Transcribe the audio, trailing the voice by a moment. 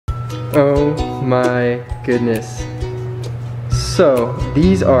Oh my goodness. So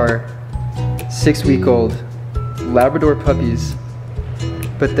these are 6-week-old Labrador puppies,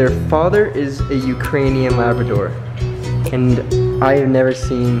 but their father is a Ukrainian Labrador, and I have never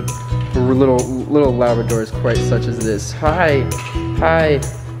seen little Labradors quite such as this. Hi, hi,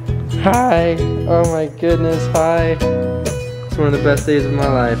 hi. Oh my goodness, hi. It's one of the best days of my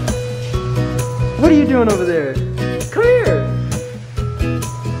life. What are you doing over there? Come here.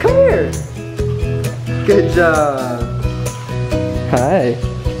 Come here. Good job. Hi.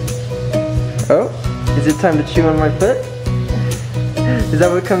 Oh, is it time to chew on my foot? Is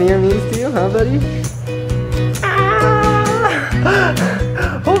that what come here means to you, huh, buddy? Ah!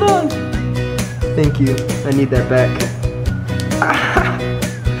 Hold on. Thank you. I need that back. Ah!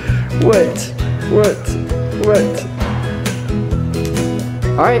 What?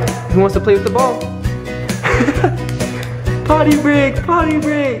 Alright, who wants to play with the ball? Potty break, potty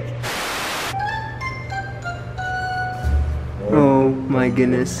break! Oh my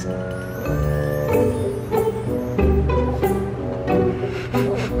goodness.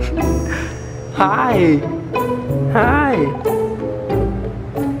 Hi! Hi!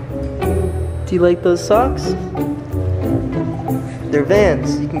 Do you like those socks? They're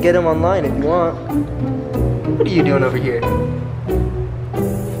Vans. You can get them online if you want. What are you doing over here?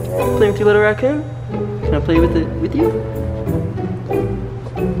 Playing with your little raccoon? Can I play with it with you?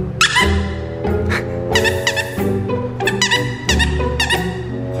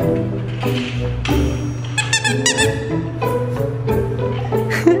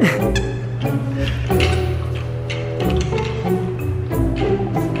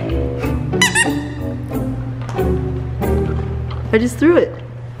 I just threw it.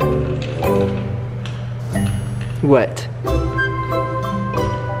 What?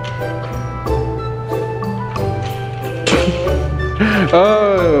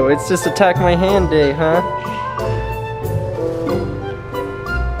 Oh, it's just attack my hand day, huh?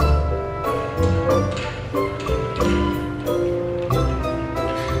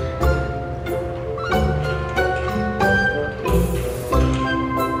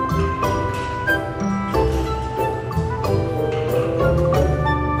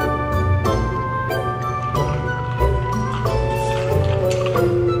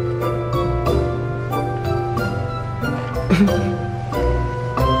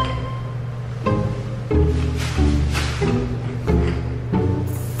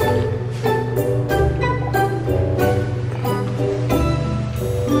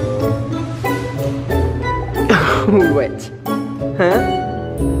 Wait. Huh?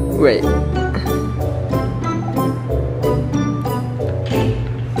 Wait.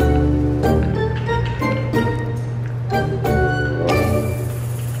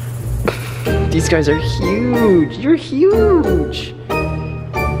 These guys are huge. You're huge.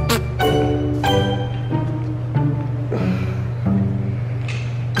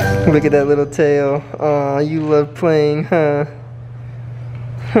 Look at that little tail. Aw, you love playing, huh?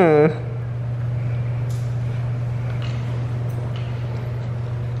 Huh.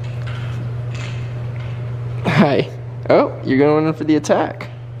 Hi. Oh, you're going in for the attack.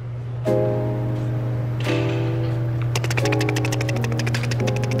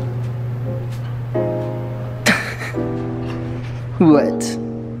 What?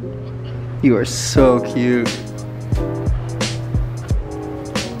 You are so cute.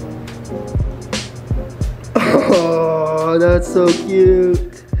 Oh, that's so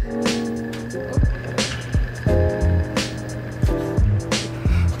cute.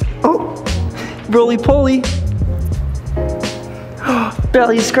 Oh, roly-poly.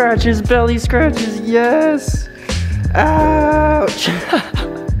 Belly scratches, yes. Ouch.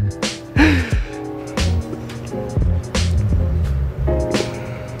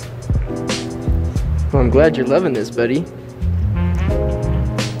 Well, I'm glad you're loving this, buddy.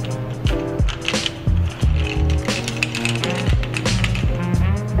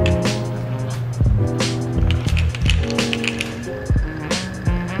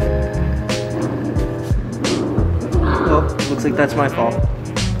 Looks like that's my fault.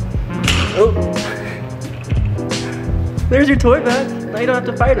 Oh! There's your toy back. Now you don't have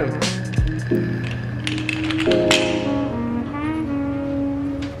to fight him.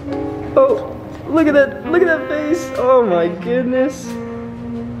 Oh! Look at that face! Oh my goodness!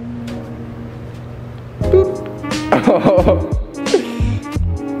 Boop. Oh.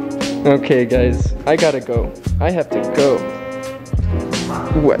 Okay guys, I gotta go. I have to go.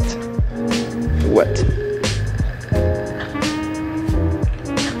 What?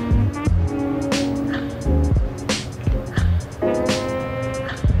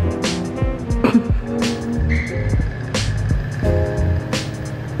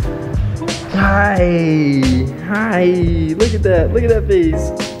 Hi. Hi. Look at that. Look at that face.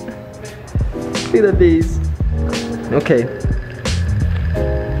 Look at that face. Okay.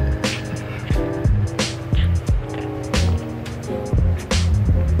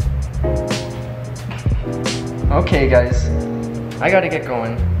 Okay, guys. I gotta get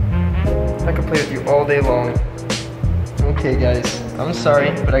going. I could play with you all day long. Okay, guys. I'm sorry,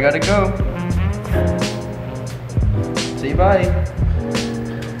 but I gotta go. Say bye.